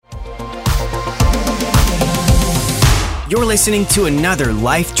You're listening to another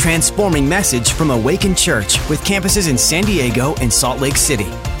life-transforming message from Awaken Church with campuses in San Diego and Salt Lake City.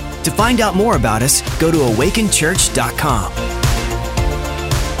 To find out more about us, go to awakenchurch.com.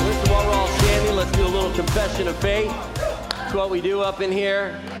 Listen, while we're all standing, let's do a little confession of faith. It's what we do up in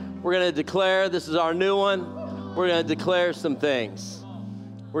here. We're going to declare, this is our new one, we're going to declare some things.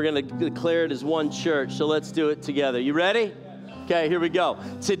 We're going to declare it as one church, so let's do it together. You ready? Okay, here we go.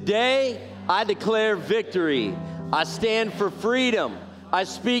 Today, I declare victory. I stand for freedom. I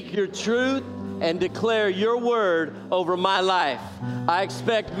speak your truth and declare your word over my life. I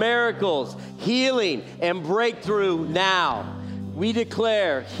expect miracles, healing, and breakthrough now. We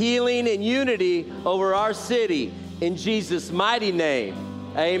declare healing and unity over our city in Jesus' mighty name.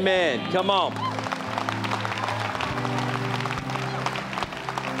 Amen. Come on.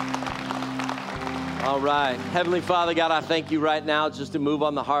 All right. Heavenly Father, God, I thank you right now just to move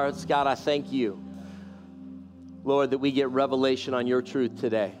on the hearts. God, I thank you, Lord, that we get revelation on your truth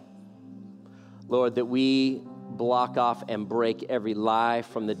today. Lord, that we block off and break every lie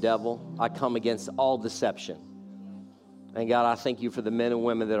from the devil. I come against all deception. And God, I thank you for the men and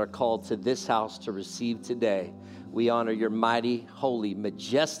women that are called to this house to receive today. We honor your mighty, holy,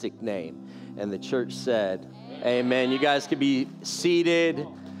 majestic name. And the church said, amen. You guys can be seated.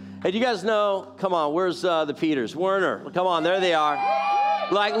 Hey, do you guys know, come on, where's the Peters? Werner, come on, there they are.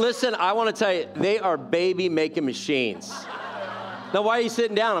 Like, listen, I want to tell you, they are baby-making machines. Now, why are you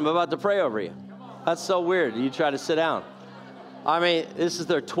sitting down? I'm about to pray over you. That's so weird. You try to sit down. I mean, this is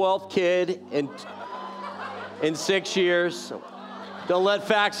their 12th kid in 6 years. Don't let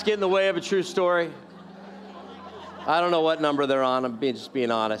facts get in the way of a true story. I don't know what number they're on. I'm just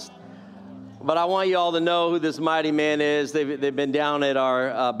being honest. But I want you all to know who this mighty man is. They've been down at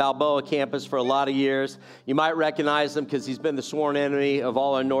our Balboa campus for a lot of years. You might recognize him because he's been the sworn enemy of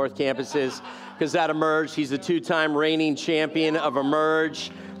all our North campuses because that Emerge. He's a two-time reigning champion of Emerge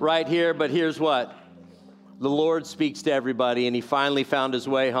right here. But here's what. The Lord speaks to everybody, and he finally found his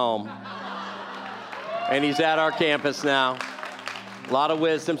way home. And he's at our campus now. A lot of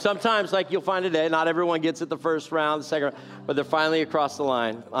wisdom. Sometimes, like you'll find today, not everyone gets it the first round, the second round, but they're finally across the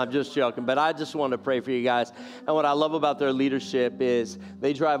line. I'm just joking, but I just want to pray for you guys. And what I love about their leadership is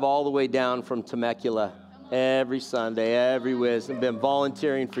they drive all the way down from Temecula every Sunday, every wisdom. Been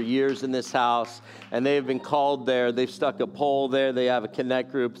volunteering for years in this house, and they've been called there. They've stuck a pole there. They have a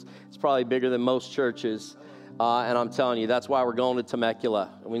connect group. It's probably bigger than most churches. And I'm telling you, that's why we're going to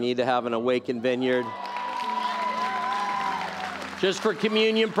Temecula. We need to have an Awaken Vineyard. Just for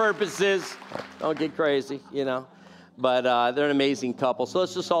communion purposes. Don't get crazy, you know. But they're an amazing couple. So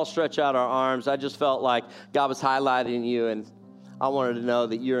let's just all stretch out our arms. I just felt like God was highlighting you, and I wanted to know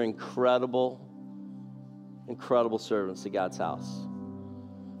that you're incredible, incredible servants to God's house.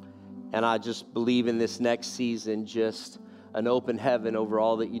 And I just believe in this next season, just an open heaven over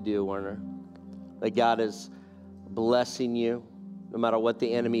all that you do, Werner. That God is blessing you. No matter what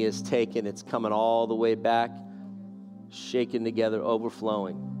the enemy has taken, it's coming all the way back. Shaken together,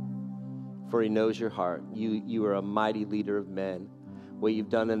 overflowing, for he knows your heart. You are a mighty leader of men. What you've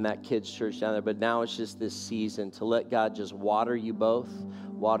done in that kids' church down there, but now it's just this season to let God just water you both,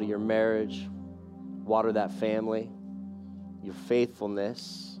 water your marriage, water that family. Your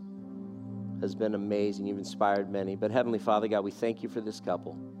faithfulness has been amazing. You've inspired many. But Heavenly Father, God, we thank you for this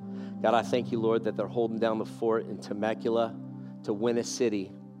couple. God, I thank you, Lord, that they're holding down the fort in Temecula to win a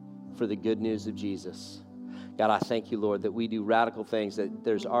city for the good news of Jesus. God, I thank you, Lord, that we do radical things, that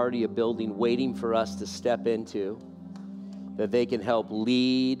there's already a building waiting for us to step into, that they can help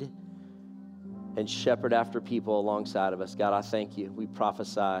lead and shepherd after people alongside of us. God, I thank you. We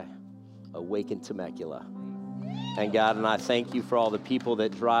prophesy Awaken Temecula. And God, and I thank you for all the people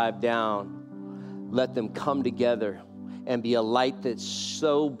that drive down. Let them come together and be a light that's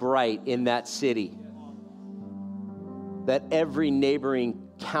so bright in that city that every neighboring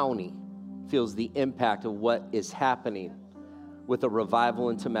county feels the impact of what is happening with a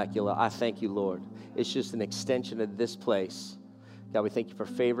revival in Temecula. I thank you, Lord. It's just an extension of this place. God, we thank you for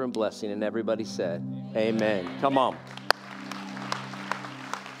favor and blessing. And everybody said, amen. Come on.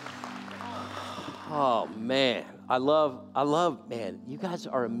 Oh, man. I love, man, you guys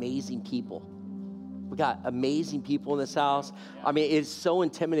are amazing people. We got amazing people in this house. I mean, it's so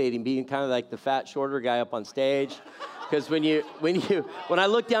intimidating being kind of like the fat, shorter guy up on stage. Because when I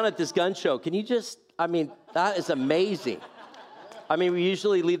look down at this gun show, can you just, I mean, that is amazing. I mean, we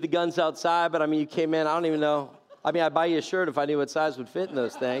usually leave the guns outside, but I mean, you came in, I don't even know. I mean, I'd buy you a shirt if I knew what size would fit in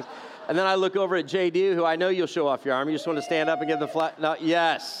those things. And then I look over at JD, who I know you'll show off your arm. You just want to stand up and give the flag. No,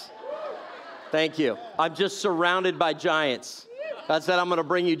 yes. Thank you. I'm just surrounded by giants. God said, I'm going to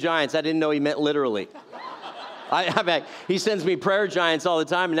bring you giants. I didn't know he meant literally. I mean, he sends me prayer giants all the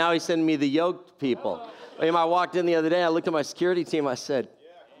time, and now he's sending me the yoked people. I walked in the other day, I looked at my security team, I said,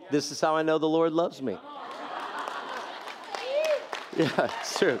 this is how I know the Lord loves me. Yeah,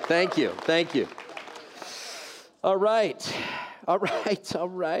 it's true. Thank you. Thank you. All right. All right. All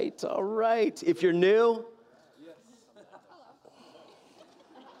right. All right. If you're new,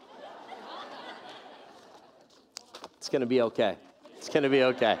 it's going to be okay. It's going to be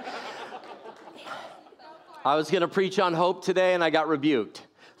okay. I was going to preach on hope today, and I got rebuked.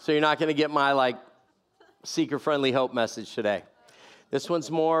 So you're not going to get my, seeker-friendly hope message today. This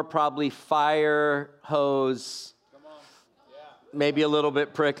one's more probably fire hose, maybe a little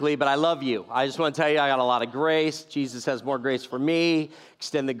bit prickly, but I love you. I just want to tell you I got a lot of grace. Jesus has more grace for me.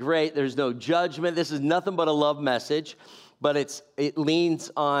 Extend the grace. There's no judgment. This is nothing but a love message, but it leans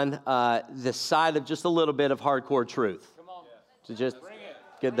on the side of just a little bit of hardcore truth. Come on. So just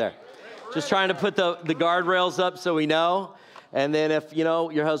good there. Just trying to put the guardrails up so we know. And then if,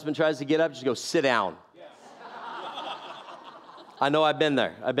 your husband tries to get up, just go sit down. I know I've been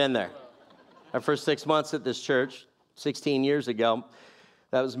there. My first 6 months at this church, 16 years ago,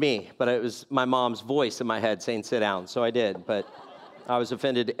 that was me. But it was my mom's voice in my head saying, sit down. So I did. But I was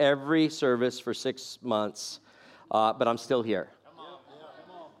offended every service for 6 months. But I'm still here.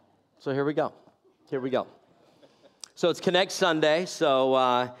 So here we go. So it's Connect Sunday.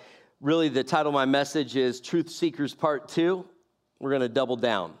 So really the title of my message is Truth Seekers Part 2. We're going to double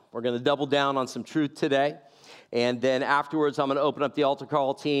down. We're going to double down on some truth today. And then afterwards, I'm going to open up the altar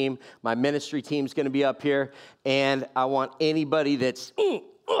call team. My ministry team's going to be up here. And I want anybody that's,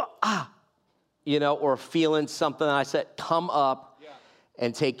 or feeling something I said, come up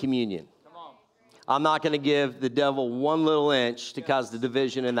and take communion. I'm not going to give the devil one little inch to cause the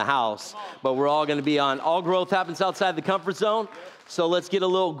division in the house. But we're all going to be on. All growth happens outside the comfort zone. So let's get a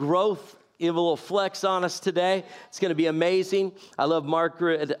little growth. Give a little flex on us today. It's going to be amazing. I love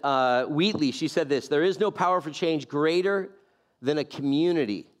Margaret Wheatley. She said this, there is no power for change greater than a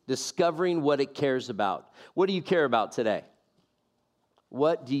community discovering what it cares about. What do you care about today?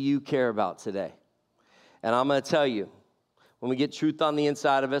 What do you care about today? And I'm going to tell you, when we get truth on the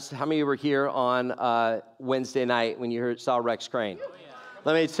inside of us, how many of you were here on Wednesday night when you saw Rex Crane?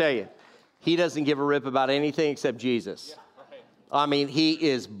 Let me tell you, he doesn't give a rip about anything except Jesus. I mean, he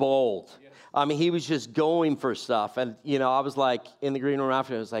is bold. I mean, he was just going for stuff. And, I was like, in the green room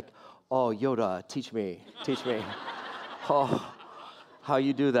after, I was like, oh, Yoda, teach me. Oh, how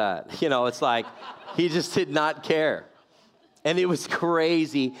you do that? It's like, he just did not care. And it was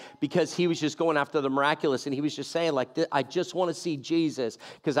crazy because he was just going after the miraculous. And he was just saying, I just want to see Jesus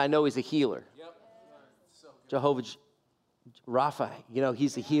because I know he's a healer. Jehovah Rapha,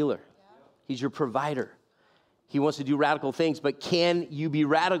 he's a healer. He's your provider. He wants to do radical things, but can you be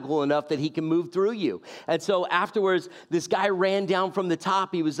radical enough that he can move through you? And so afterwards, this guy ran down from the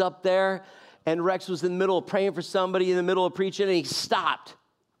top. He was up there, and Rex was in the middle of praying for somebody, in the middle of preaching, and he stopped.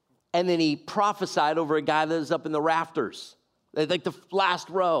 And then he prophesied over a guy that was up in the rafters, like the last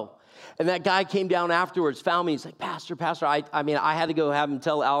row. And that guy came down afterwards, found me. He's like, Pastor, I had to go have him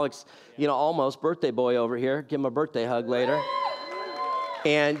tell Alex, almost birthday boy over here, give him a birthday hug later.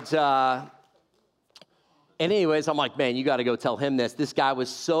 And anyways, I'm like, man, you got to go tell him this. This guy was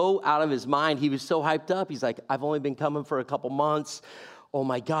so out of his mind. He was so hyped up. He's like, I've only been coming for a couple months. Oh,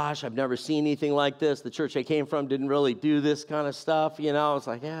 my gosh, I've never seen anything like this. The church I came from didn't really do this kind of stuff. I was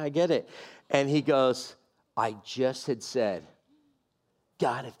like, yeah, I get it. And he goes, I just had said,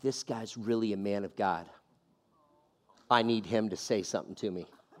 God, if this guy's really a man of God, I need him to say something to me.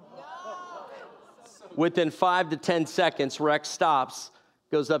 Within 5 to 10 seconds, Rex stops.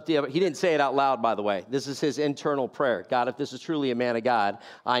 Goes up the other. He didn't say it out loud, by the way. This is his internal prayer. God, if this is truly a man of God,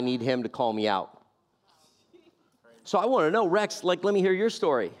 I need him to call me out. So I want to know, Rex, let me hear your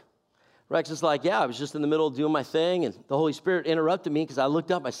story. Rex is like, yeah, I was just in the middle of doing my thing, and the Holy Spirit interrupted me because I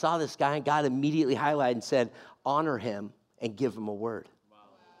looked up, I saw this guy, and God immediately highlighted and said, honor him and give him a word. Wow.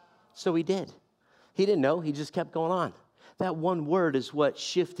 So he did. He didn't know. He just kept going on. That one word is what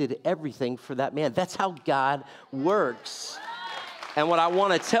shifted everything for that man. That's how God works. And what I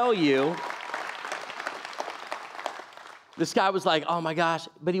want to tell you, this guy was like, oh my gosh,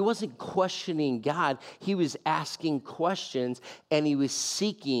 but he wasn't questioning God. He was asking questions, and he was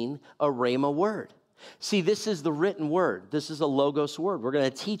seeking a rhema word. See, this is the written word. This is a logos word. We're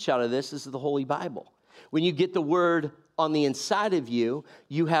going to teach out of this. This is the Holy Bible. When you get the word on the inside of you,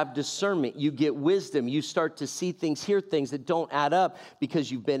 you have discernment, you get wisdom, you start to see things, hear things that don't add up because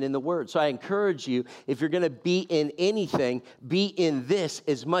you've been in the Word. So I encourage you, if you're going to be in anything, be in this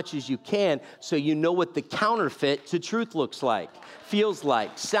as much as you can so you know what the counterfeit to truth looks like, feels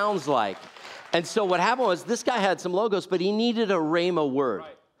like, sounds like. And so what happened was this guy had some logos, but he needed a rhema word.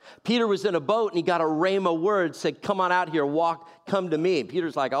 Right. Peter was in a boat and he got a rhema word, said, come on out here, walk, come to me. And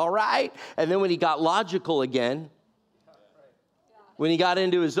Peter's like, all right. And then when he got logical again, when he got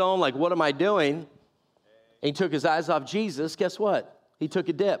into his own, like, what am I doing? And he took his eyes off Jesus, guess what? He took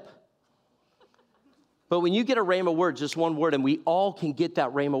a dip. But when you get a rhema word, just one word, and we all can get that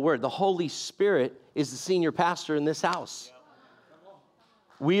rhema word, the Holy Spirit is the senior pastor in this house.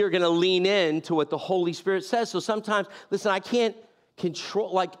 We are going to lean in to what the Holy Spirit says. So sometimes, listen, I can't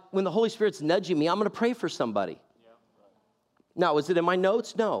control, like when the Holy Spirit's nudging me, I'm going to pray for somebody. Now, is it in my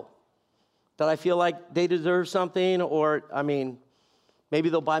notes? No. That I feel like they deserve something, or, I mean, maybe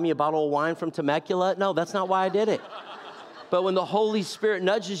they'll buy me a bottle of wine from Temecula. No, that's not why I did it. But when the Holy Spirit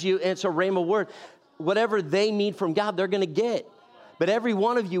nudges you, and it's a rhema word, whatever they need from God, they're going to get. But every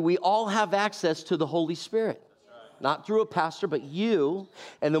one of you, we all have access to the Holy Spirit. Not through a pastor, but you.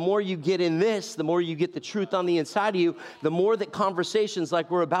 And the more you get in this, the more you get the truth on the inside of you, the more that conversations like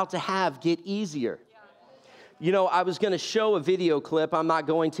we're about to have get easier. You know, I was going to show a video clip. I'm not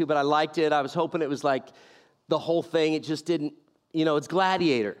going to, but I liked it. I was hoping it was like the whole thing. It just didn't, you know, it's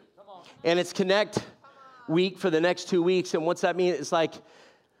Gladiator. And it's Connect week for the next 2 weeks. And what's that mean? It's like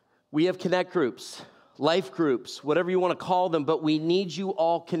we have Connect groups, life groups, whatever you want to call them, but we need you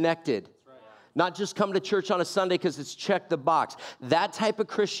all connected. Not just come to church on a Sunday because it's check the box. That type of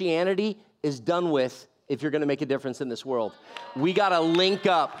Christianity is done with if you're going to make a difference in this world. We got to link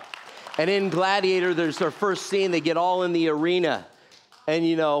up. And in Gladiator, there's their first scene. They get all in the arena. And,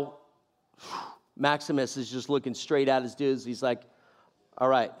 you know, Maximus is just looking straight at his dudes. He's like, all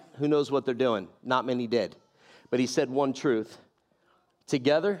right, who knows what they're doing? Not many did. But he said one truth.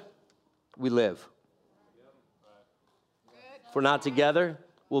 Together, we live. If we're not together,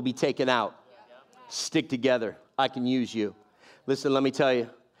 we'll be taken out. Stick together. I can use you. Listen, let me tell you,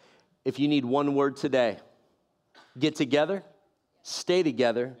 if you need one word today, get together, stay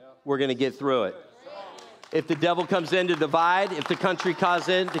together. We're going to get through it. If the devil comes in to divide, if the country comes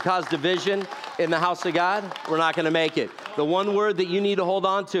in to cause division in the house of God, we're not going to make it. The one word that you need to hold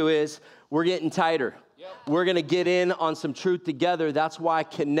on to is we're getting tighter. We're going to get in on some truth together. That's why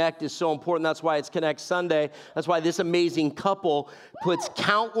Connect is so important. That's why it's Connect Sunday. That's why this amazing couple puts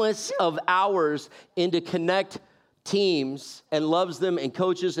countless of hours into Connect teams and loves them and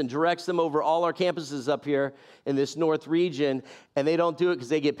coaches and directs them over all our campuses up here in this North region. And they don't do it because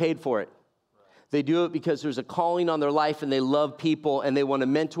they get paid for it. They do it because there's a calling on their life and they love people and they want to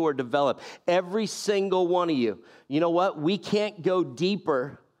mentor, develop. Every single one of you. You know what? We can't go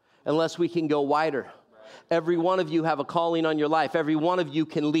deeper unless we can go wider. Every one of you have a calling on your life. Every one of you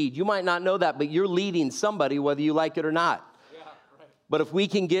can lead. You might not know that, but you're leading somebody whether you like it or not. Yeah, right. But if we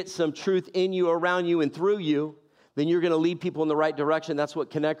can get some truth in you, around you, and through you, then you're going to lead people in the right direction. That's what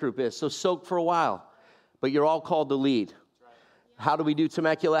Connect Group is. So soak for a while, but you're all called to lead. How do we do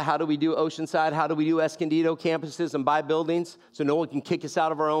Temecula? How do we do Oceanside? How do we do Escondido campuses and buy buildings so no one can kick us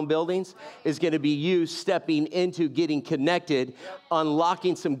out of our own buildings? Is going to be you stepping into getting connected,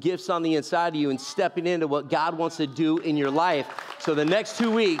 unlocking some gifts on the inside of you, and stepping into what God wants to do in your life. So the next 2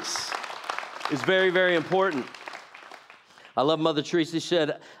 weeks is very, very important. I love Mother Teresa. She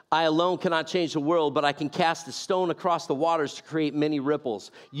said, I alone cannot change the world, but I can cast a stone across the waters to create many ripples.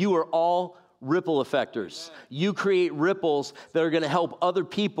 You are all ripple effectors. You create ripples that are going to help other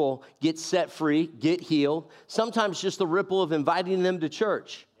people get set free, get healed. Sometimes just the ripple of inviting them to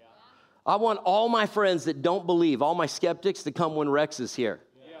church. I want all my friends that don't believe, all my skeptics, to come when Rex is here.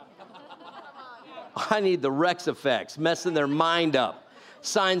 I need the Rex effects, messing their mind up.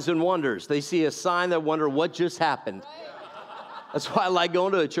 Signs and wonders. They see a sign, they wonder what just happened. That's why I like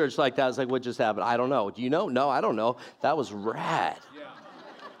going to a church like that. It's like, what just happened? I don't know. Do you know? No, I don't know. That was rad.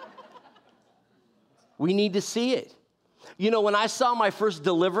 We need to see it. You know, when I saw my first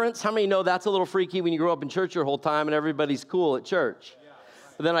deliverance, how many know that's a little freaky when you grow up in church your whole time and everybody's cool at church?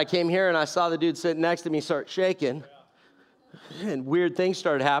 But then I came here and I saw the dude sitting next to me start shaking. And weird things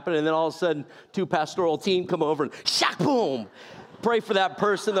started happening. And then all of a sudden, 2 pastoral team come over and shock, boom. Pray for that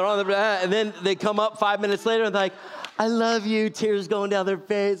person. They're on the, and then they come up 5 minutes later and they're like, I love you. Tears going down their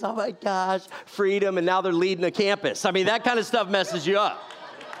face. Oh my gosh, freedom. And now they're leading a campus. I mean, that kind of stuff messes you up.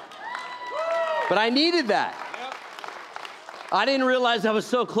 But I needed that. I didn't realize I was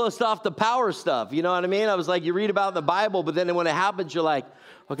so close off the power stuff. You know what I mean? I was like, you read about it in the Bible, but then when it happens, you're like,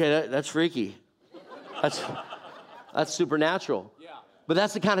 okay, that's freaky. That's supernatural. But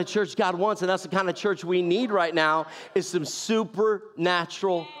that's the kind of church God wants, and that's the kind of church we need right now, is some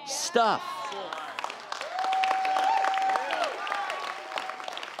supernatural stuff.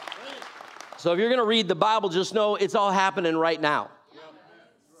 So if you're going to read the Bible, just know it's all happening right now.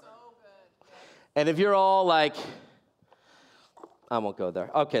 And if you're all like, I won't go there.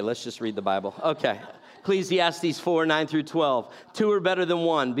 Okay, let's just read the Bible. Okay. Ecclesiastes 4, 9 through 12. 2 are better than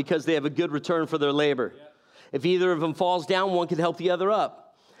 1 because they have a good return for their labor. If either of them falls down, one can help the other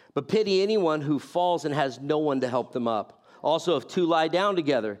up. But pity anyone who falls and has no one to help them up. Also, if 2 lie down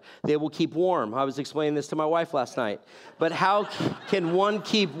together, they will keep warm. I was explaining this to my wife last night. But how can one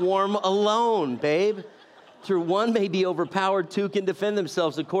keep warm alone, babe? Through 1 may be overpowered, 2 can defend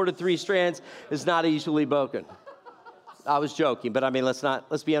themselves. A cord of 3 strands is not easily broken. I was joking, but I mean, let's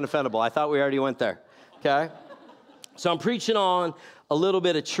be unoffendable. I thought we already went there, okay? So I'm preaching on a little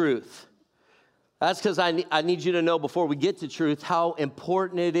bit of truth. That's because I need you to know before we get to truth how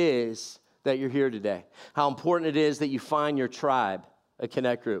important it is that you're here today. How important it is that you find your tribe, a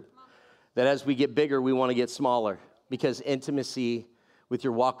connect group. That as we get bigger, we want to get smaller because intimacy with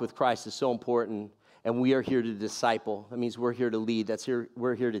your walk with Christ is so important. And we are here to disciple. That means we're here to lead.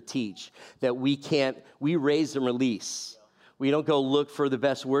 We're here to teach. That we raise and release. We don't go look for the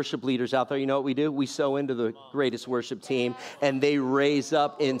best worship leaders out there. You know what we do? We sow into the greatest worship team, and they raise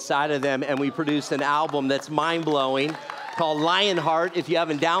up inside of them, and we produce an album that's mind-blowing called Lionheart, if you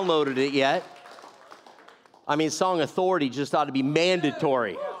haven't downloaded it yet. I mean, song authority just ought to be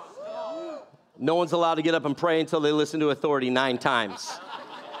mandatory. No one's allowed to get up and pray until they listen to authority 9 times.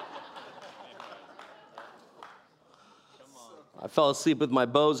 I fell asleep with my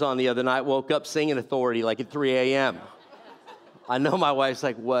bows on the other night, woke up singing authority like at 3 a.m. I know my wife's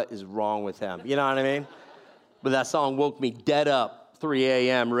like, what is wrong with him? You know what I mean? But that song woke me dead up, 3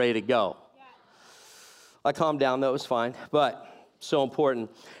 a.m., ready to go. I calmed down, though, it was fine, but so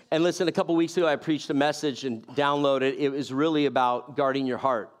important. And listen, a couple weeks ago, I preached a message and downloaded. It was really about guarding your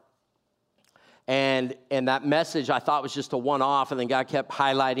heart. And that message I thought was just a one-off, and then God kept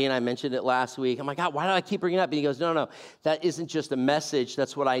highlighting. I mentioned it last week. I'm like, God, why do I keep bringing it up? And he goes, no, that isn't just a message.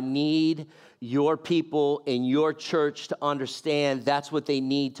 That's what I need your people in your church to understand. That's what they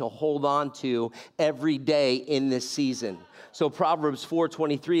need to hold on to every day in this season. So Proverbs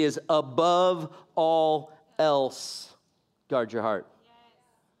 4:23 is, above all else, guard your heart.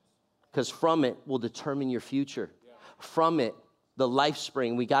 Because from it will determine your future. From it, the life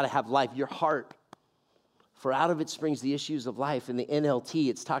spring, we got to have life, your heart. For out of it springs the issues of life. In the NLT,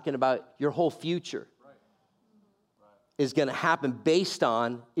 it's talking about your whole future is going to happen based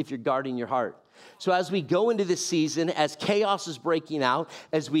on if you're guarding your heart. So as we go into this season, as chaos is breaking out,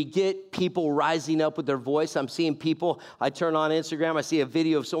 as we get people rising up with their voice, I'm seeing people, I turn on Instagram, I see a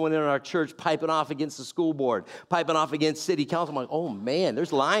video of someone in our church piping off against the school board, piping off against city council. I'm like, oh man,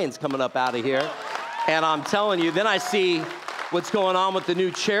 there's lions coming up out of here. And I'm telling you, then I see what's going on with the new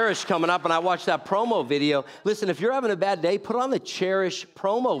Cherish coming up, and I watched that promo video. Listen, if you're having a bad day, put on the Cherish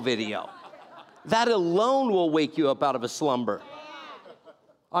promo video. That alone will wake you up out of a slumber.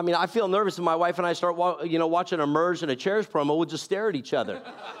 I mean, I feel nervous when my wife and I start watching Emerge and a Cherish promo. We'll just stare at each other.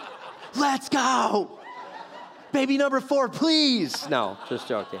 Let's go. Baby number 4, please. No, just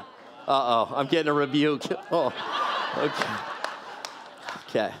joking. Uh-oh, I'm getting a rebuke. Oh,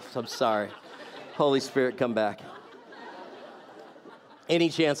 okay, I'm sorry. Holy Spirit, come back. Any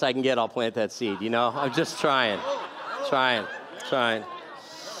chance I can get, I'll plant that seed, you know? I'm just trying.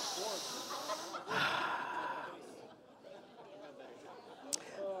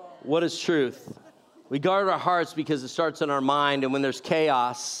 What is truth? We guard our hearts because it starts in our mind, and when there's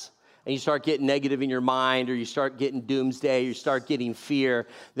chaos, and you start getting negative in your mind, or you start getting doomsday, you start getting fear,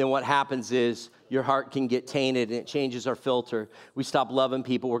 then what happens is your heart can get tainted, and it changes our filter. We stop loving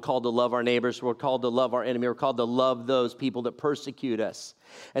people. We're called to love our neighbors. We're called to love our enemy. We're called to love those people that persecute us.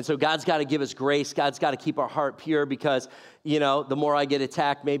 And so God's got to give us grace. God's got to keep our heart pure because, the more I get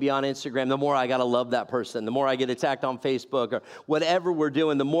attacked maybe on Instagram, the more I got to love that person. The more I get attacked on Facebook or whatever we're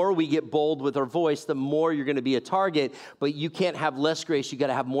doing, the more we get bold with our voice, the more you're going to be a target. But you can't have less grace. You got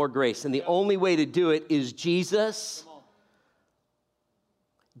to have more grace. And the only way to do it is Jesus,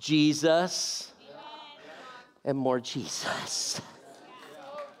 and more Jesus.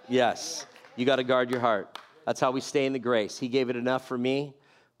 Yes, you got to guard your heart. That's how we stay in the grace. He gave it enough for me,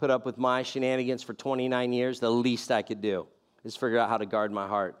 put up with my shenanigans for 29 years. The least I could do is figure out how to guard my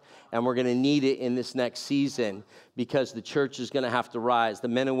heart. And we're going to need it in this next season because the church is going to have to rise. The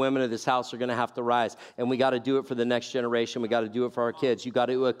men and women of this house are going to have to rise. And we got to do it for the next generation. We got to do it for our kids. You got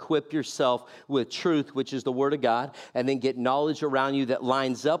to equip yourself with truth, which is the Word of God, and then get knowledge around you that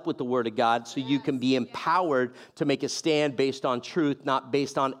lines up with the Word of God so you can be empowered to make a stand based on truth, not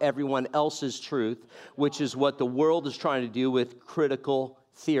based on everyone else's truth, which is what the world is trying to do with critical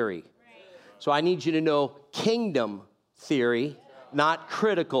theory. So I need you to know kingdom theory, not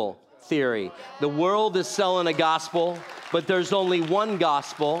critical theory. The world is selling a gospel, but there's only one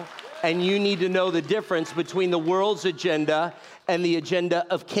gospel, And you need to know the difference between the world's agenda and the agenda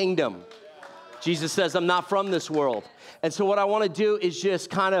of kingdom. Jesus says, I'm not from this world. And so what I want to do is just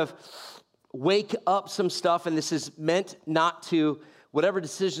kind of wake up some stuff, and this is meant not to, whatever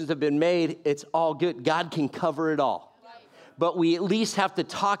decisions have been made, it's all good. God can cover it all. But we at least have to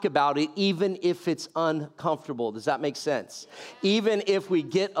talk about it, even if it's uncomfortable. Does that make sense? Even if we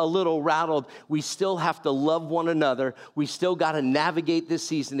get a little rattled, we still have to love one another. We still got to navigate this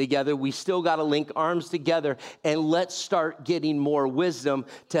season together. We still got to link arms together, and let's start getting more wisdom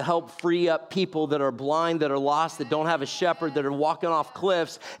to help free up people that are blind, that are lost, that don't have a shepherd, that are walking off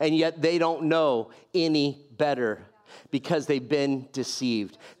cliffs, and yet they don't know any better, because they've been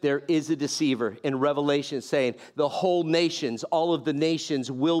deceived. There is a deceiver in Revelation saying the whole nations, all of the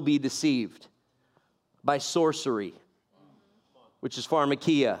nations will be deceived by sorcery, which is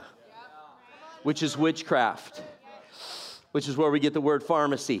pharmakia, which is witchcraft, which is where we get the word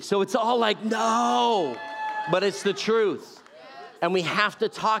pharmacy. So it's all like, no, but it's the truth. And we have to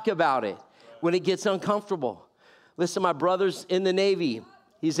talk about it when it gets uncomfortable. Listen, my brother's in the Navy.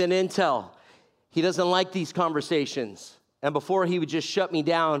 He's in Intel. He doesn't like these conversations. And before he would just shut me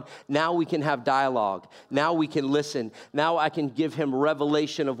down, now we can have dialogue. Now we can listen. Now I can give him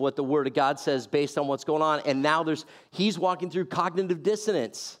revelation of what the Word of God says based on what's going on. And now he's walking through cognitive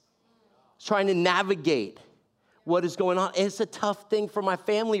dissonance. He's trying to navigate what is going on. And it's a tough thing for my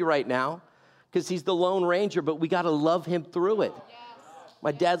family right now because he's the Lone Ranger, but we got to love him through it.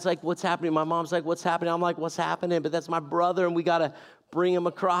 My dad's like, what's happening? My mom's like, what's happening? I'm like, what's happening? But that's my brother, and we got to bring him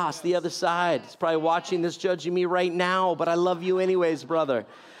across the other side. He's probably watching this, judging me right now, but I love you anyways, brother.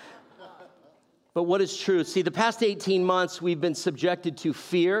 But what is true? See, the past 18 months, we've been subjected to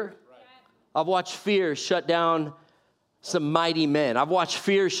fear. I've watched fear shut down some mighty men. I've watched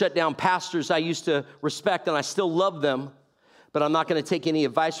fear shut down pastors I used to respect, and I still love them, but I'm not going to take any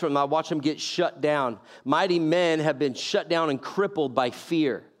advice from them. I watch them get shut down. Mighty men have been shut down and crippled by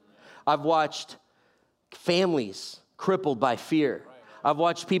fear. I've watched families crippled by fear. I've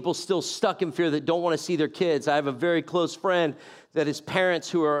watched people still stuck in fear that don't want to see their kids. I have a very close friend that his parents,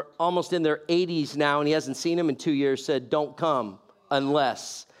 who are almost in their 80s now, and he hasn't seen them in 2 years, said, don't come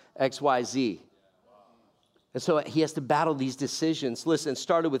unless XYZ. And so he has to battle these decisions. Listen, it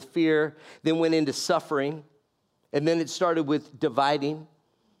started with fear, then went into suffering, and then it started with dividing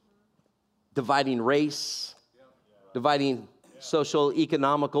race, dividing social,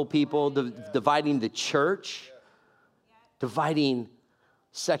 economical people, dividing the church, dividing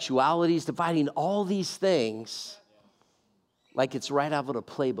sexualities, dividing all these things like it's right out of a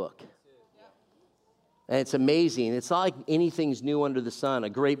playbook. And it's amazing. It's not like anything's new under the sun. A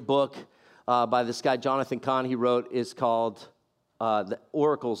great book by this guy, Jonathan Cahn, he wrote, is called The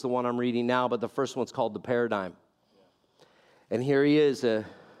Oracles, the one I'm reading now, but the first one's called The Paradigm. And here he is, a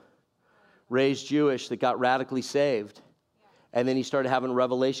raised Jewish that got radically saved. And then he started having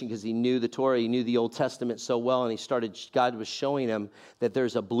revelation because he knew the Torah, he knew the Old Testament so well, and God was showing him that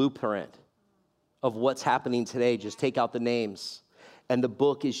there's a blueprint of what's happening today. Just take out the names. And the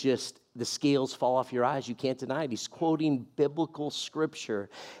book is just, the scales fall off your eyes. You can't deny it. He's quoting biblical scripture,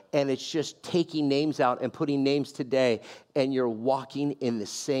 and it's just taking names out and putting names today, and you're walking in the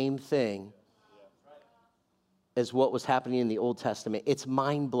same thing as what was happening in the Old Testament. It's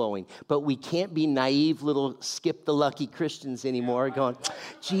mind-blowing. But we can't be naive little skip-the-lucky Christians anymore going,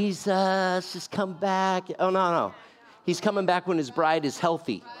 Jesus, just come back. Oh, no. He's coming back when his bride is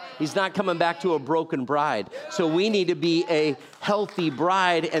healthy. He's not coming back to a broken bride. So we need to be a healthy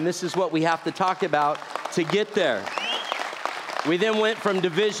bride, and this is what we have to talk about to get there. We then went from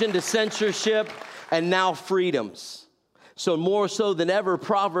division to censorship, and now freedoms. So more so than ever,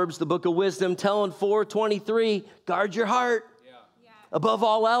 Proverbs, the book of wisdom, telling 4:23, guard your heart. Yeah. Above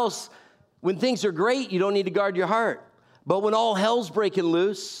all else, when things are great, you don't need to guard your heart. But when all hell's breaking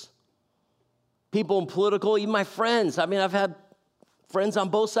loose, people in political, even my friends, I mean, I've had friends on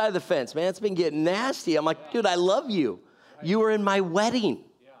both sides of the fence, man, it's been getting nasty. I'm like, dude, I love you. Right. You were in my wedding.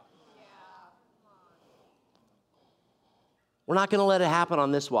 Yeah. We're not going to let it happen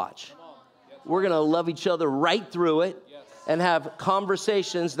on this watch. We're going to love each other right through it. And have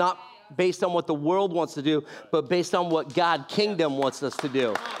conversations not based on what the world wants to do, but based on what God kingdom wants us to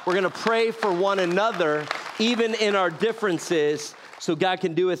do. We're going to pray for one another, even in our differences, so God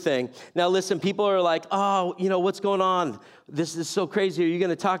can do a thing. Now, listen, people are like, oh, what's going on? This is so crazy. Are you going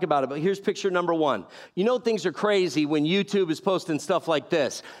to talk about it? But here's picture number one. Things are crazy when YouTube is posting stuff like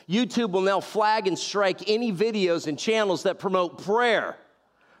this. YouTube will now flag and strike any videos and channels that promote prayer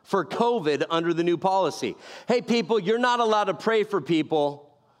for COVID under the new policy. Hey, people, you're not allowed to pray for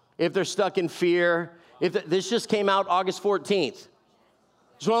people if they're stuck in fear. This just came out August 14th.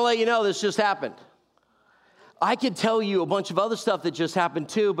 Just want to let you know this just happened. I could tell you a bunch of other stuff that just happened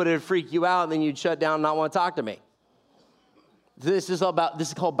too, but it'd freak you out and then you'd shut down and not want to talk to me. This is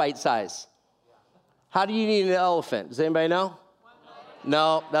called bite size. How do you eat an elephant? Does anybody know?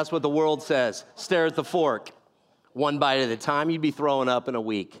 No, that's what the world says. Stare at the fork. One bite at a time, you'd be throwing up in a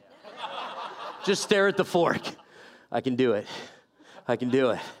week. Just stare at the fork. I can do it. I can do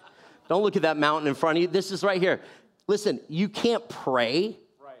it. Don't look at that mountain in front of you. This is right here. Listen, you can't pray.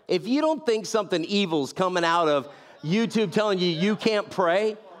 If you don't think something evil's coming out of YouTube telling you you can't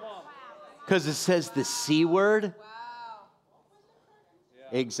pray, because it says the C word.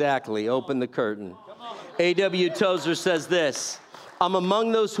 Exactly. Open the curtain. A.W. Tozer says this: I'm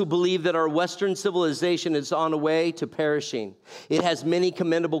among those who believe that our Western civilization is on a way to perishing. It has many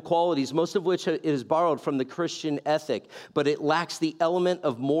commendable qualities, most of which it is borrowed from the Christian ethic, but it lacks the element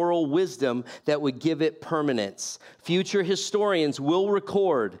of moral wisdom that would give it permanence. Future historians will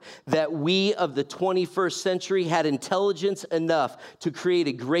record that we of the 21st century had intelligence enough to create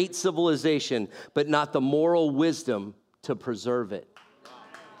a great civilization, but not the moral wisdom to preserve it.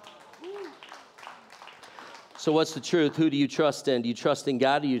 So what's the truth? Who do you trust in? Do you trust in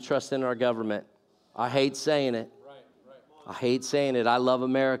God or do you trust in our government? I hate saying it. I hate saying it. I love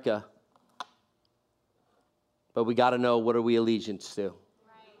America. But we got to know, what are we allegiance to?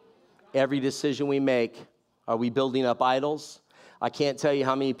 Every decision we make, are we building up idols? I can't tell you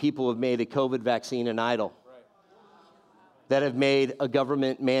how many people have made a COVID vaccine an idol. That have made a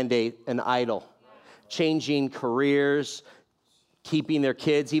government mandate an idol. Changing careers, keeping their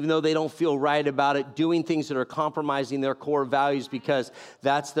kids, even though they don't feel right about it, doing things that are compromising their core values because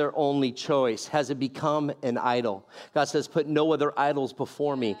that's their only choice. Has it become an idol? God says, put no other idols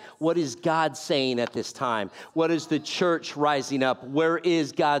before me. What is God saying at this time? What is the church rising up? Where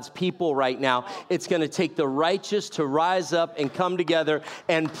is God's people right now? It's going to take the righteous to rise up and come together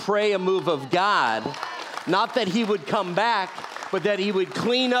and pray a move of God. Not that he would come back, but that he would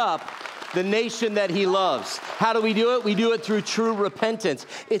clean up the nation that he loves. How do we do it? We do it through true repentance.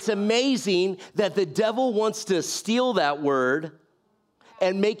 It's amazing that the devil wants to steal that word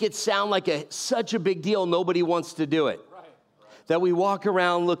and make it sound like such a big deal, nobody wants to do it. Right. That we walk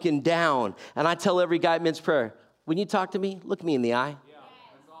around looking down. And I tell every guy at Men's Prayer, when you talk to me, look me in the eye. Yeah,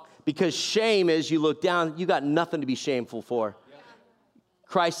 awesome. Because shame, as you look down, you got nothing to be shameful for. Yeah.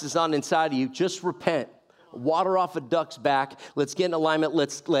 Christ is on inside of you. Just repent. Water off a duck's back. Let's get in alignment.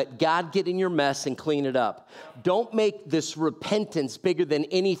 Let's let God get in your mess and clean it up. Don't make this repentance bigger than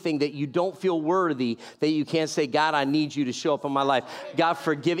anything that you don't feel worthy, that you can't say, God, I need you to show up in my life. God,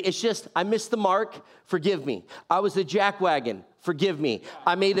 forgive me. It's just, I missed the mark. Forgive me. I was a jackwagon. Forgive me.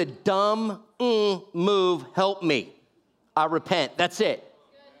 I made a dumb move. Help me. I repent. That's it.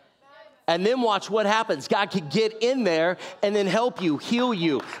 And then watch what happens. God could get in there and then help you, heal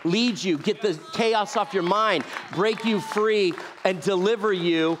you, lead you, get the chaos off your mind, break you free, and deliver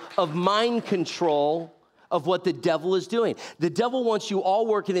you of mind control of what the devil is doing. The devil wants you all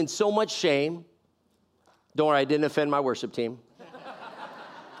working in so much shame. Don't worry, I didn't offend my worship team.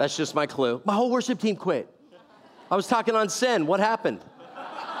 That's just my clue. My whole worship team quit. I was talking on sin. What happened?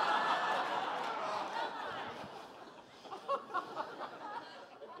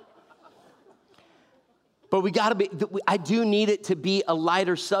 But I do need it to be a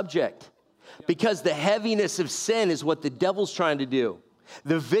lighter subject, because the heaviness of sin is what the devil's trying to do.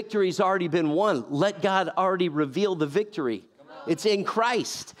 The victory's already been won. Let God already reveal the victory. It's in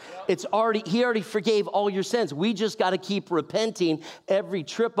Christ. He already forgave all your sins. We just got to keep repenting every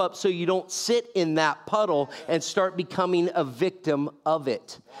trip up so you don't sit in that puddle and start becoming a victim of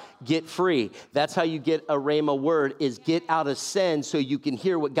it. Get free. That's how you get a rhema word, is get out of sin so you can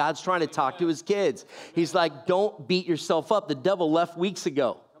hear what God's trying to talk to his kids. He's like, don't beat yourself up. The devil left weeks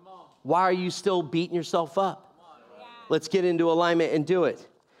ago. Why are you still beating yourself up? Let's get into alignment and do it.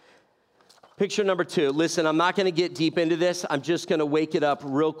 Picture number 2. Listen, I'm not going to get deep into this. I'm just going to wake it up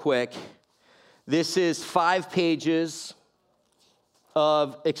real quick. This is 5 pages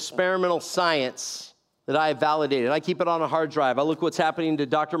of experimental science that I have validated. I keep it on a hard drive. I look what's happening to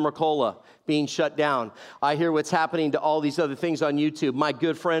Dr. Mercola being shut down. I hear what's happening to all these other things on YouTube. My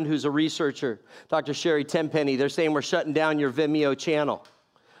good friend who's a researcher, Dr. Sherry Tenpenny, they're saying we're shutting down your Vimeo channel.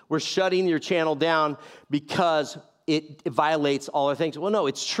 We're shutting your channel down because it violates all our things. Well, no,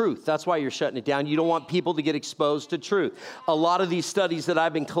 it's truth. That's why you're shutting it down. You don't want people to get exposed to truth. A lot of these studies that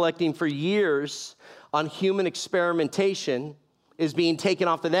I've been collecting for years on human experimentation is being taken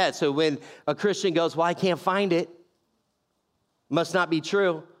off the net. So when a Christian goes, well, I can't find it, must not be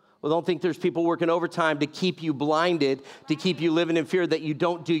true. Well, don't think there's people working overtime to keep you blinded, to keep you living in fear, that you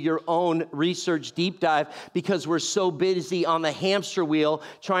don't do your own research deep dive, because we're so busy on the hamster wheel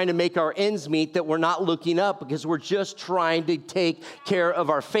trying to make our ends meet that we're not looking up, because we're just trying to take care of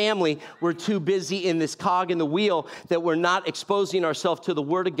our family. We're too busy in this cog in the wheel that we're not exposing ourselves to the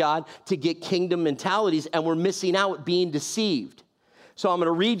Word of God to get kingdom mentalities, and we're missing out being deceived. So I'm going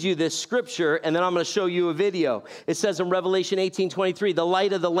to read you this scripture, and then I'm going to show you a video. It says in Revelation 18:23, the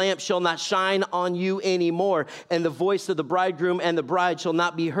light of the lamp shall not shine on you anymore, and the voice of the bridegroom and the bride shall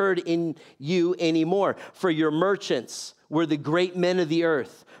not be heard in you anymore. For your merchants were the great men of the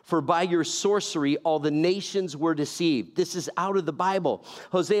earth. For by your sorcery all the nations were deceived. This is out of the Bible.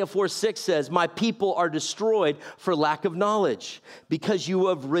 Hosea 4:6 says, my people are destroyed for lack of knowledge, because you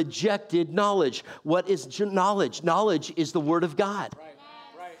have rejected knowledge. What is knowledge? Knowledge is the Word of God.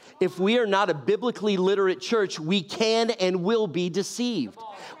 Right. If we are not a biblically literate church, we can and will be deceived.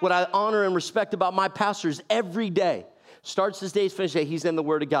 What I honor and respect about my pastors every day, starts his day, finishes his day, he's in the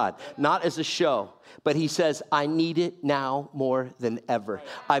Word of God, not as a show. But he says, I need it now more than ever.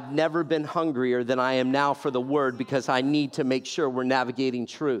 I've never been hungrier than I am now for the Word, because I need to make sure we're navigating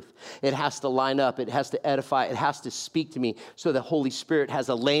truth. It has to line up. It has to edify. It has to speak to me, so the Holy Spirit has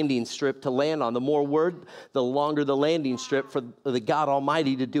a landing strip to land on. The more Word, the longer the landing strip for the God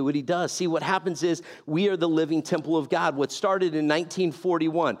Almighty to do what he does. See, what happens is we are the living temple of God. What started in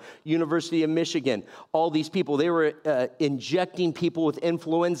 1941, University of Michigan, all these people, they were injecting people with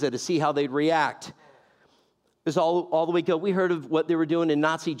influenza to see how they'd react. It's all the way go. We heard of what they were doing in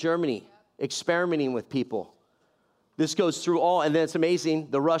Nazi Germany, experimenting with people. This goes through all, and then it's amazing,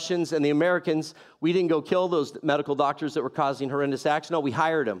 the Russians and the Americans, we didn't go kill those medical doctors that were causing horrendous acts. No, we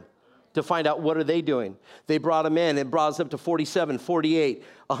hired them to find out what are they doing. They brought them in. It brought us up to 47, 48,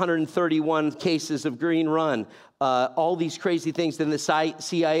 131 cases of green run, all these crazy things. Then the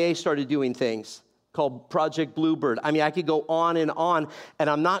CIA started doing things called Project Bluebird. I mean, I could go on, and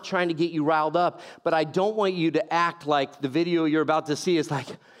I'm not trying to get you riled up, but I don't want you to act like the video you're about to see is like,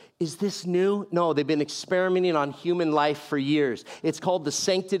 is this new? No, they've been experimenting on human life for years. It's called the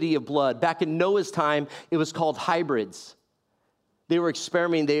sanctity of blood. Back in Noah's time, it was called hybrids. They were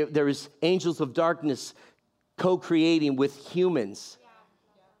experimenting. There was angels of darkness co-creating with humans,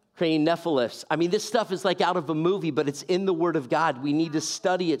 creating Nephilims. I mean, this stuff is like out of a movie, but it's in the Word of God. We need to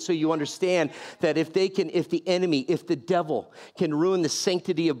study it so you understand that if the enemy, if the devil can ruin the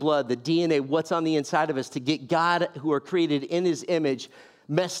sanctity of blood, the DNA, what's on the inside of us, to get God, who are created in his image,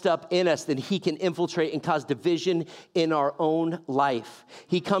 messed up in us, then he can infiltrate and cause division in our own life.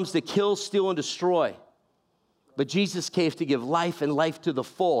 He comes to kill, steal, and destroy. But Jesus came to give life, and life to the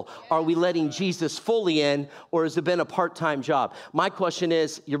full. Are we letting Jesus fully in, or has it been a part-time job? My question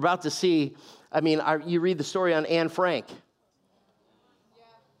is, you're about to see, you read the story on Anne Frank.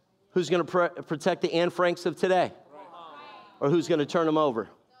 Who's going to protect the Anne Franks of today? Or who's going to turn them over?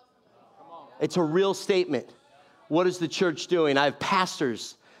 It's a real statement. What is the church doing? I have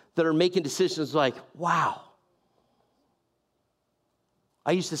pastors that are making decisions like, wow.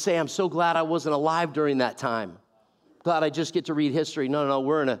 I used to say, I'm so glad I wasn't alive during that time. Glad I just get to read history. No,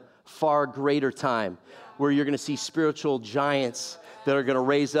 we're in a far greater time where you're going to see spiritual giants that are going to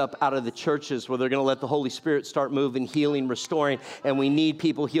raise up out of the churches, where they're going to let the Holy Spirit start moving, healing, restoring, and we need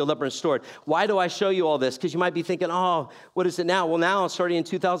people healed up and restored. Why do I show you all this? Because you might be thinking, oh, what is it now? Well, now, starting in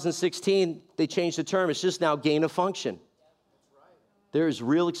 2016, they changed the term. It's just now gain of function. There's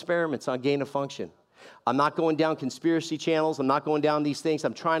real experiments on gain of function. I'm not going down conspiracy channels. I'm not going down these things.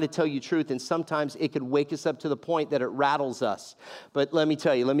 I'm trying to tell you truth, and sometimes it could wake us up to the point that it rattles us. But let me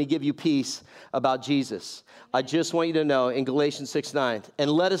tell you, let me give you peace about Jesus. I just want you to know in Galatians 6:9,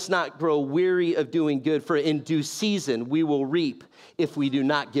 and let us not grow weary of doing good, for in due season we will reap if we do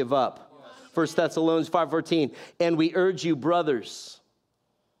not give up. 1 Thessalonians 5:14, and we urge you, brothers,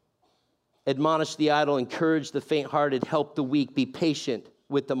 admonish the idle, encourage the faint-hearted, help the weak, be patient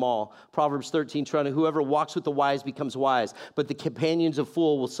with them all. Proverbs 13:20, whoever walks with the wise becomes wise, but the companions of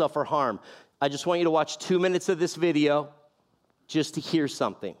fool will suffer harm. I just want you to watch 2 minutes of this video just to hear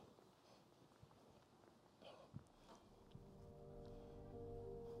something.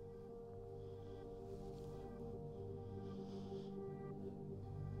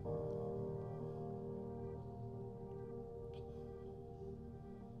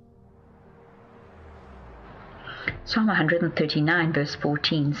 Psalm 139 verse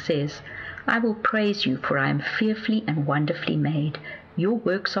 14 says, I will praise you, for I am fearfully and wonderfully made. Your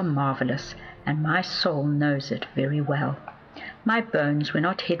works are marvelous, and my soul knows it very well. My bones were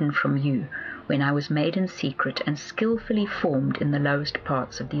not hidden from you when I was made in secret and skillfully formed in the lowest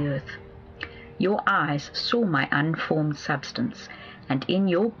parts of the earth. Your eyes saw my unformed substance, and in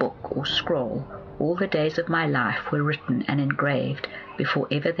your book or scroll all the days of my life were written and engraved before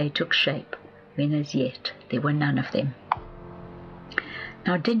ever they took shape, when as yet there were none of them.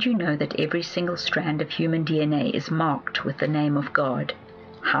 Now did you know that every single strand of human DNA is marked with the name of God?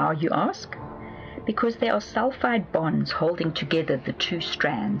 How, you ask? Because there are sulfide bonds holding together the two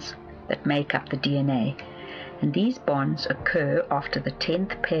strands that make up the DNA, and these bonds occur after the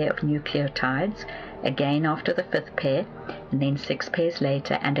 10th pair of nucleotides, again after the 5th pair, and then 6 pairs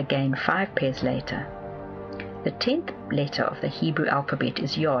later, and again 5 pairs later. The 10th letter of the Hebrew alphabet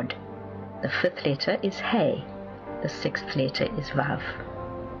is Yod, the 5th letter is Hey, the 6th letter is Vav.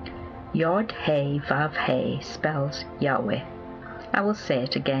 Yod, Hey, Vav, Hey spells Yahweh. I will say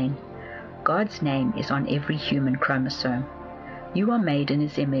it again. God's name is on every human chromosome. You are made in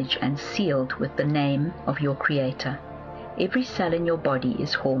His image and sealed with the name of your Creator. Every cell in your body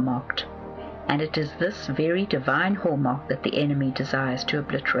is hallmarked, and it is this very divine hallmark that the enemy desires to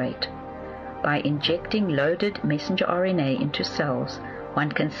obliterate. By injecting loaded messenger RNA into cells,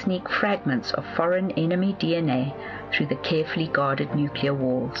 one can sneak fragments of foreign enemy DNA through the carefully guarded nuclear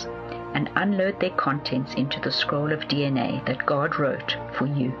walls and unload their contents into the scroll of DNA that God wrote for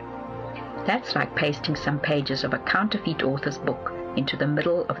you. That's like pasting some pages of a counterfeit author's book into the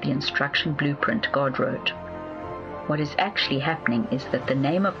middle of the instruction blueprint God wrote. What is actually happening is that the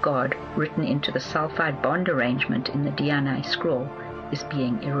name of God written into the sulfide bond arrangement in the DNA scroll is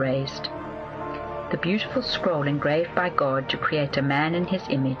being erased. The beautiful scroll engraved by God to create a man in His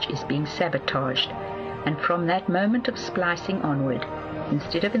image is being sabotaged, and from that moment of splicing onward,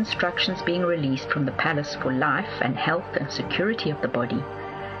 instead of instructions being released from the palace for life and health and security of the body,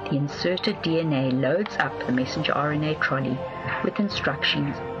 the inserted DNA loads up the messenger RNA trolley with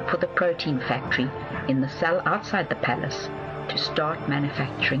instructions for the protein factory in the cell outside the palace to start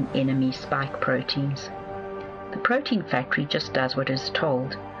manufacturing enemy spike proteins. The protein factory just does what is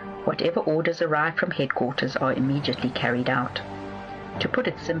told. Whatever orders arrive from headquarters are immediately carried out. To put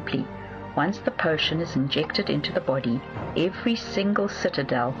it simply, once the potion is injected into the body, every single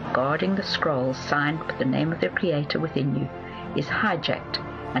citadel guarding the scrolls signed with the name of their Creator within you is hijacked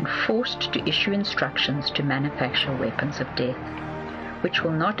and forced to issue instructions to manufacture weapons of death, which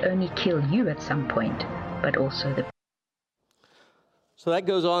will not only kill you at some point, but also the... So that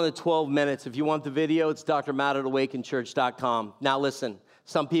goes on to 12 minutes. If you want the video, it's Dr. Matt at awakenchurch.com. Now listen,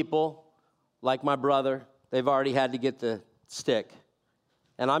 some people, like my brother, they've already had to get the stick.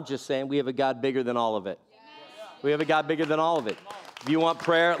 And I'm just saying, we have a God bigger than all of it. We have a God bigger than all of it. If you want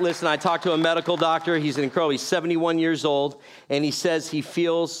prayer, listen, I talked to a medical doctor. He's incredible. He's 71 years old, and he says he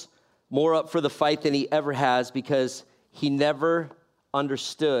feels more up for the fight than he ever has because he never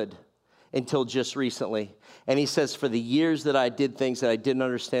understood until just recently. And he says, for the years that I did things that I didn't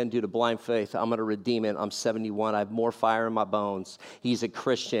understand due to blind faith, I'm going to redeem it. I'm 71. I have more fire in my bones. He's a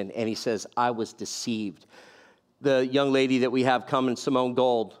Christian, and he says, I was deceived. The young lady that we have coming, Simone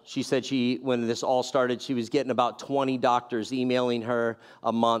Gold, she said when this all started, she was getting about 20 doctors emailing her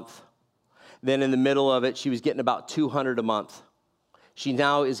a month. Then in the middle of it, she was getting about 200 a month. She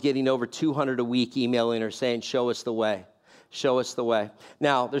now is getting over 200 a week emailing her saying, show us the way. Show us the way.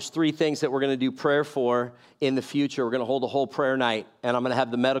 Now, there's 3 things that we're going to do prayer for in the future. We're going to hold a whole prayer night, and I'm going to have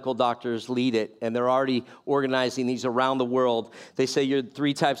the medical doctors lead it, and they're already organizing these around the world. They say you're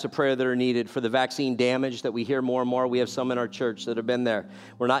 3 types of prayer that are needed for the vaccine damage that we hear more and more. We have some in our church that have been there.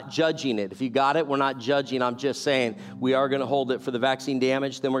 We're not judging it. If you got it, we're not judging. I'm just saying we are going to hold it for the vaccine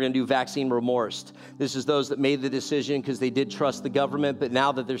damage. Then we're going to do vaccine remorse. This is those that made the decision because they did trust the government, but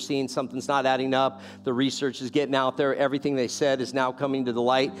now that they're seeing something's not adding up, the research is getting out there, everything they said is now coming to the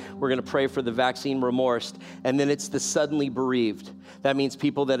light. We're going to pray for the vaccine remorse. And then it's the suddenly bereaved. That means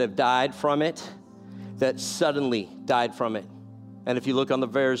people that have died from it, that suddenly died from it. And if you look on the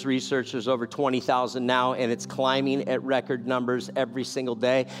VAERS research, there's over 20,000 now, and it's climbing at record numbers every single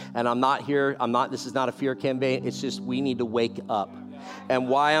day. And this is not a fear campaign. It's just we need to wake up. And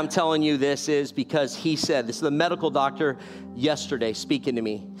why I'm telling you this is because he said, this is the medical doctor yesterday speaking to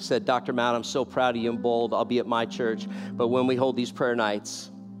me. He said, Dr. Matt, I'm so proud of you and bold. I'll be at my church. But when we hold these prayer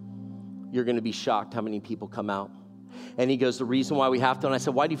nights, you're going to be shocked how many people come out. And he goes, the reason why we have to, and I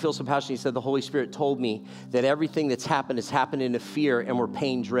said, why do you feel so passionate? He said, the Holy Spirit told me that everything that's happened has happened into fear, and we're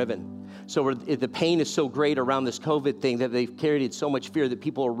pain-driven. So the pain is so great around this COVID thing that they've carried so much fear that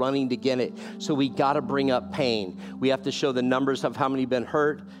people are running to get it. So we got to bring up pain. We have to show the numbers of how many have been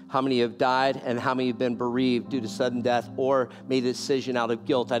hurt, how many have died, and how many have been bereaved due to sudden death or made a decision out of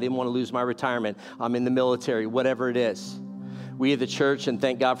guilt. I didn't want to lose my retirement. I'm in the military, whatever it is. We at the church, and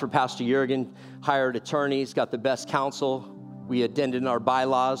thank God for Pastor Jurgen, hired attorneys, got the best counsel. We addended our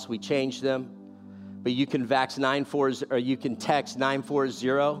bylaws. We changed them. but you can text 940.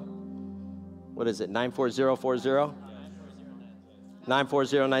 What is it? 94040?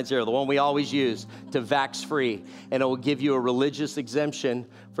 94090, the one we always use, to Vax Free. And it will give you a religious exemption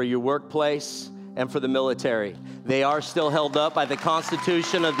for your workplace and for the military. They are still held up by the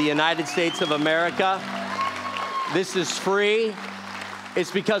Constitution of the United States of America. This is free.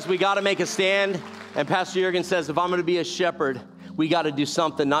 It's because we got to make a stand. And Pastor Jurgen says, if I'm going to be a shepherd, we got to do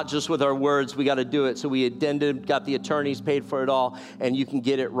something, not just with our words. We got to do it. So we addendum, got the attorneys, paid for it all, and you can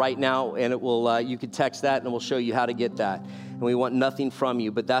get it right now. And it will. You can text that, and we'll show you how to get that. And we want nothing from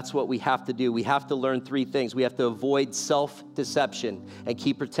you, but that's what we have to do. We have to learn three things. We have to avoid self-deception and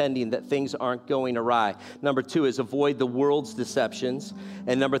keep pretending that things aren't going awry. Number two is avoid the world's deceptions,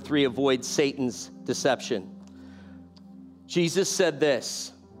 and number three, avoid Satan's deception. Jesus said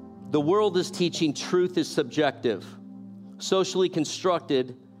this: the world is teaching truth is subjective, socially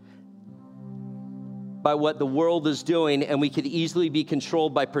constructed by what the world is doing, and we could easily be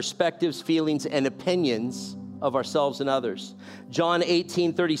controlled by perspectives, feelings, and opinions of ourselves and others. John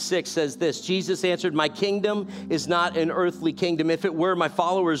 18:36 says this: Jesus answered, my kingdom is not an earthly kingdom. If it were, my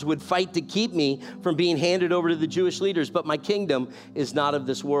followers would fight to keep me from being handed over to the Jewish leaders, but my kingdom is not of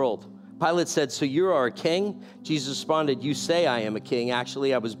this world. Pilate said, so you are a king? Jesus responded, you say I am a king.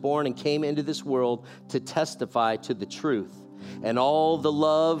 Actually, I was born and came into this world to testify to the truth. And all the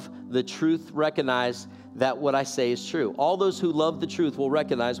love, the truth recognize that what I say is true. All those who love the truth will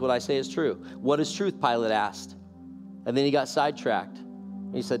recognize what I say is true. What is truth? Pilate asked. And then he got sidetracked.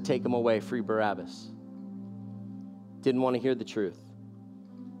 He said, take him away, free Barabbas. Didn't want to hear the truth.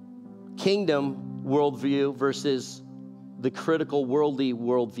 Kingdom worldview versus the critical worldly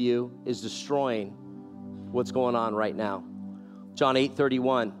worldview is destroying what's going on right now. John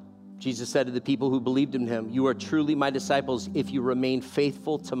 8:31, Jesus said to the people who believed in him, you are truly my disciples if you remain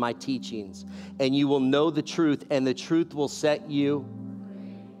faithful to my teachings, and you will know the truth, and the truth will set you.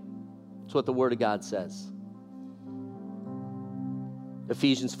 That's what the Word of God says.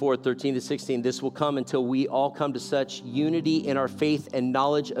 Ephesians 4:13-16, this will come until we all come to such unity in our faith and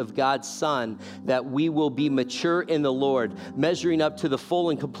knowledge of God's Son that we will be mature in the Lord, measuring up to the full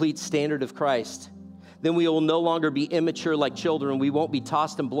and complete standard of Christ. Then we will no longer be immature like children. We won't be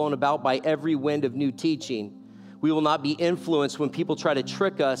tossed and blown about by every wind of new teaching. We will not be influenced when people try to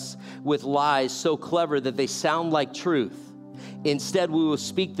trick us with lies so clever that they sound like truth. Instead, we will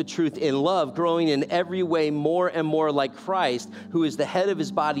speak the truth in love, growing in every way more and more like Christ, who is the head of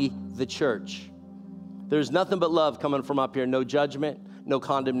his body, the church. There's nothing but love coming from up here. No judgment, no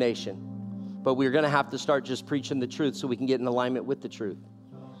condemnation. But we're going to have to start just preaching the truth so we can get in alignment with the truth.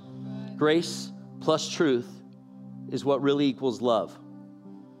 Grace plus truth is what really equals love.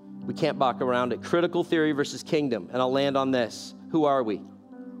 We can't balk around it. Critical theory versus kingdom. And I'll land on this. Who are we?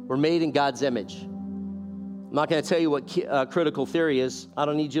 We're made in God's image. I'm not going to tell you what critical theory is. I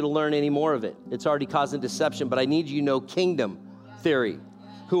don't need you to learn any more of it. It's already causing deception, but I need you to know kingdom theory.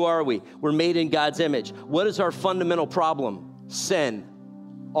 Who are we? We're made in God's image. What is our fundamental problem? Sin.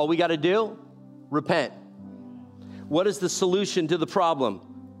 All we got to do? Repent. What is the solution to the problem?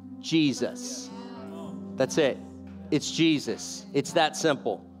 Jesus. That's it. It's Jesus. It's that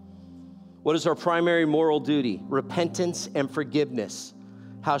simple. What is our primary moral duty? Repentance and forgiveness.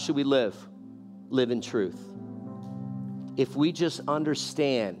 How should we live? Live in truth. If we just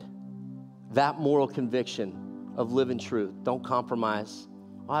understand that moral conviction of living truth, don't compromise.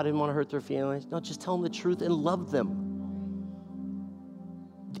 Oh, I didn't want to hurt their feelings. No, just tell them the truth and love them.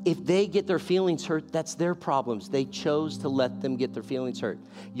 If they get their feelings hurt, that's their problems. They chose to let them get their feelings hurt.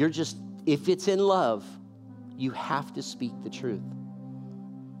 If it's in love, you have to speak the truth.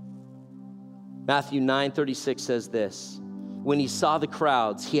 Matthew 9:36 says this: when he saw the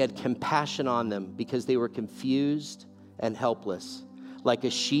crowds, he had compassion on them because they were confused and helpless, like a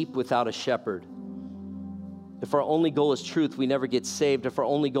sheep without a shepherd. If our only goal is truth, we never get saved. If our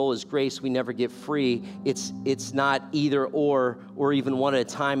only goal is grace, we never get free. It's not either or even one at a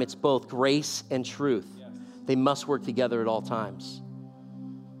time. It's both grace and truth. Yes. They must work together at all times.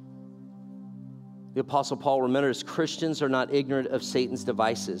 The Apostle Paul remembers Christians are not ignorant of Satan's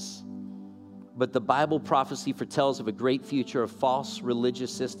devices, but the Bible prophecy foretells of a great future of false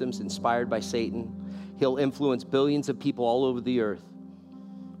religious systems inspired by Satan. He'll influence billions of people all over the earth.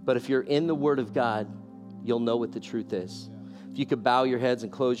 But if you're in the Word of God, you'll know what the truth is. If you could bow your heads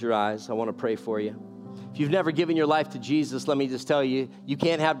and close your eyes, I want to pray for you. If you've never given your life to Jesus, let me just tell you, you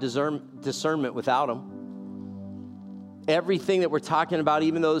can't have discernment without him. Everything that we're talking about,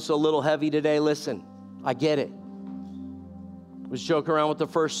 even though it's a little heavy today, listen, I get it. I was joking around with the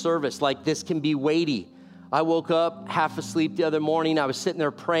first service, like this can be weighty. I woke up half asleep the other morning. I was sitting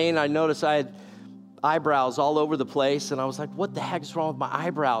there praying. I noticed I eyebrows all over the place, and I was like, what the heck's wrong with my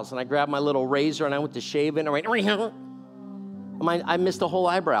eyebrows? And I grabbed my little razor, and I went to shave it, and I missed a whole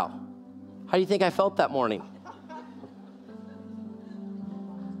eyebrow. How do you think I felt that morning?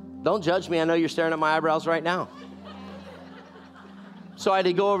 Don't judge me. I know you're staring at my eyebrows right now. So I had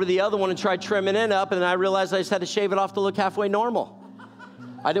to go over the other one and try trimming it up, and then I realized I just had to shave it off to look halfway normal.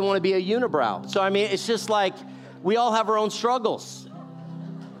 I didn't want to be a unibrow. So, I mean, it's just like we all have our own struggles.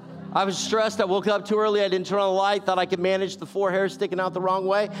 I was stressed. I woke up too early. I didn't turn on the light. Thought I could manage the 4 hairs sticking out the wrong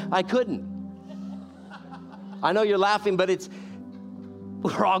way. I couldn't. I know you're laughing, but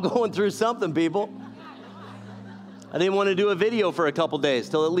we're all going through something, people. I didn't want to do a video for a couple days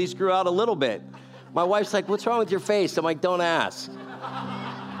till it at least grew out a little bit. My wife's like, what's wrong with your face? I'm like, don't ask.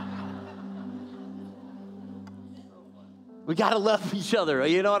 We got to love each other.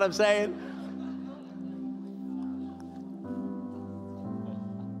 You know what I'm saying?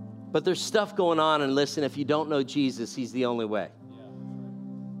 But there's stuff going on, and listen, if you don't know Jesus, he's the only way.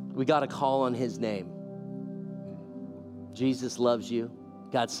 We got to call on his name. Jesus loves you.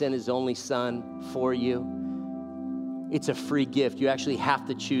 God sent his only son for you. It's a free gift. You actually have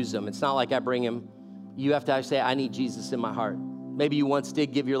to choose him. It's not like I bring him. You have to actually say, I need Jesus in my heart. Maybe you once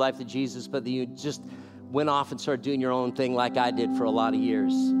did give your life to Jesus, but you just went off and started doing your own thing like I did for a lot of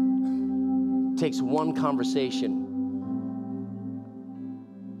years. It takes one conversation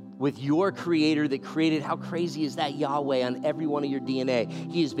with your creator that created, how crazy is that, Yahweh, on every one of your DNA.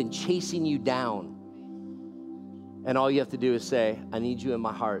 He has been chasing you down. And all you have to do is say, I need you in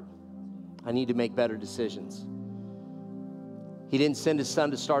my heart. I need to make better decisions. He didn't send his son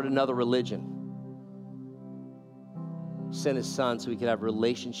to start another religion. He sent his son so he could have a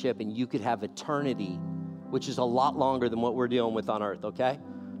relationship and you could have eternity, which is a lot longer than what we're dealing with on earth, okay?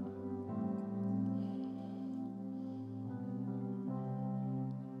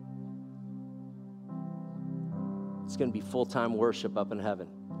 It's going to be full-time worship up in heaven.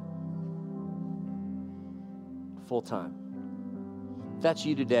 Full-time. If that's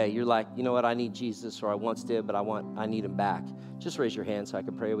you today, you're like, you know what, I need Jesus, or I once did, but I need him back. Just raise your hand so I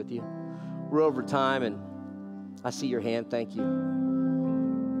can pray with you. We're over time, and I see your hand. Thank you.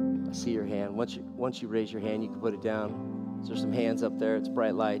 I see your hand. Once you raise your hand, you can put it down. There's some hands up there. It's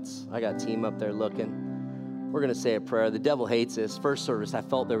bright lights. I got a team up there looking. We're going to say a prayer. The devil hates this. First service, I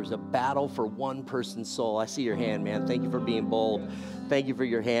felt there was a battle for one person's soul. I see your hand, man. Thank you for being bold. Thank you for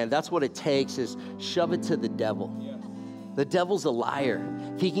your hand. That's what it takes, is shove it to the devil. The devil's a liar.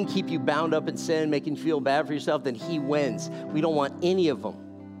 If he can keep you bound up in sin, making you feel bad for yourself, then he wins. We don't want any of them.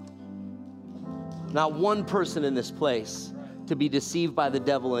 Not one person in this place to be deceived by the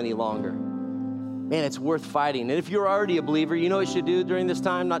devil any longer. Man, it's worth fighting. And if you're already a believer, you know what you should do during this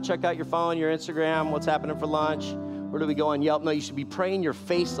time? Not check out your phone, your Instagram, what's happening for lunch. Where do we go on Yelp? No, you should be praying your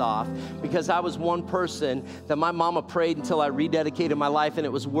face off, because I was one person that my mama prayed until I rededicated my life, and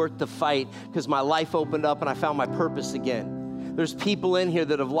it was worth the fight because my life opened up and I found my purpose again. There's people in here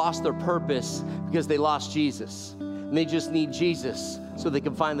that have lost their purpose because they lost Jesus, and they just need Jesus so they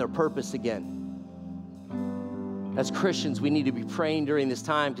can find their purpose again. As Christians, we need to be praying during this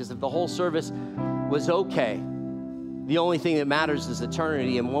time, because if the whole service was okay, the only thing that matters is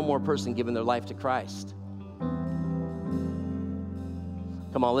eternity and one more person giving their life to Christ.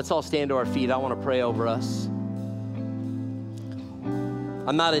 Come on, let's all stand to our feet. I want to pray over us.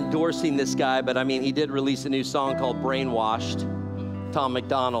 I'm not endorsing this guy, but I mean, he did release a new song called Brainwashed, Tom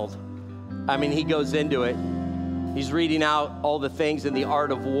McDonald. I mean, he goes into it. He's reading out all the things in the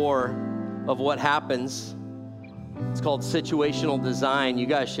art of war of what happens. It's called situational design. You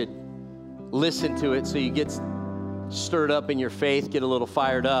guys should listen to it so you get stirred up in your faith, get a little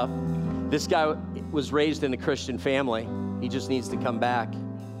fired up. This guy was raised in a Christian family. He just needs to come back.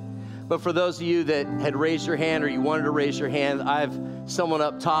 But for those of you that had raised your hand, or you wanted to raise your hand, I have someone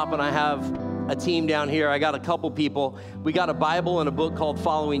up top and I have a team down here. I got a couple people. We got a Bible and a book called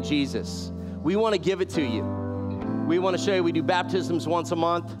Following Jesus. We want to give it to you. We want to show you, we do baptisms once a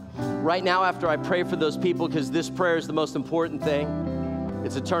month. Right now, after I pray for those people, because this prayer is the most important thing,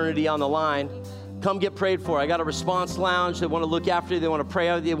 it's eternity on the line, come get prayed for. I got a response lounge. They want to look after you. They want to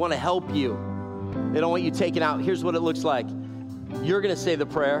pray with you. They want to help you. They don't want you taken out. Here's what it looks like. You're going to say the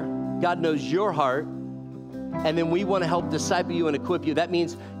prayer. God knows your heart. And then we want to help disciple you and equip you. That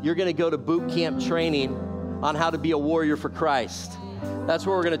means you're going to go to boot camp training on how to be a warrior for Christ. That's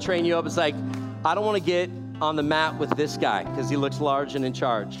where we're going to train you up. It's like, I don't want to get on the mat with this guy because he looks large and in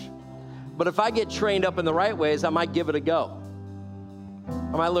charge. But if I get trained up in the right ways, I might give it a go.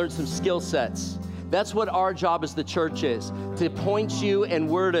 I might learn some skill sets. That's what our job as the church is, to point you and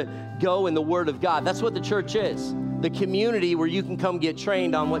where to go in the Word of God. That's what the church is. the community where you can come get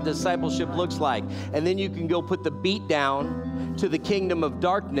trained on what discipleship looks like. And then you can go put the beat down to the kingdom of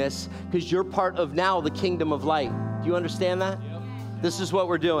darkness because you're part of now the kingdom of light. Do you understand that? Yep. This is what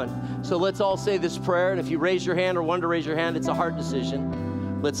we're doing. So let's all say this prayer. And if you raise your hand or want to raise your hand, it's a heart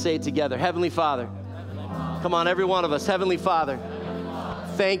decision. Let's say it together. Heavenly Father. Come on, every one of us. Heavenly Father,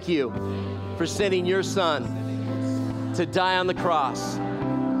 thank you for sending your Son to die on the cross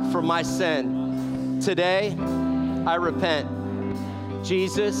for my sin. Today, I repent.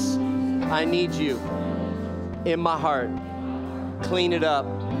 Jesus, I need you in my heart. Clean it up.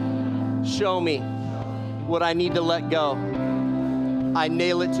 Show me what I need to let go. I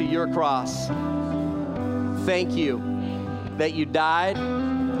nail it to your cross. Thank you that you died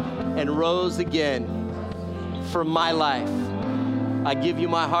and rose again for my life. I give you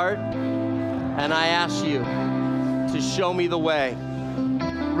my heart, and I ask you to show me the way.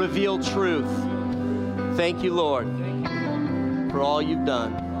 Reveal truth. Thank you, Lord, for all you've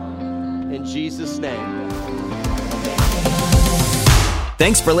done. In Jesus' name.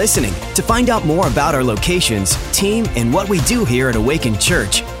 Thanks for listening. To find out more about our locations, team, and what we do here at Awaken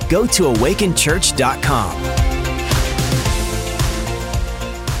Church, go to awakenchurch.com.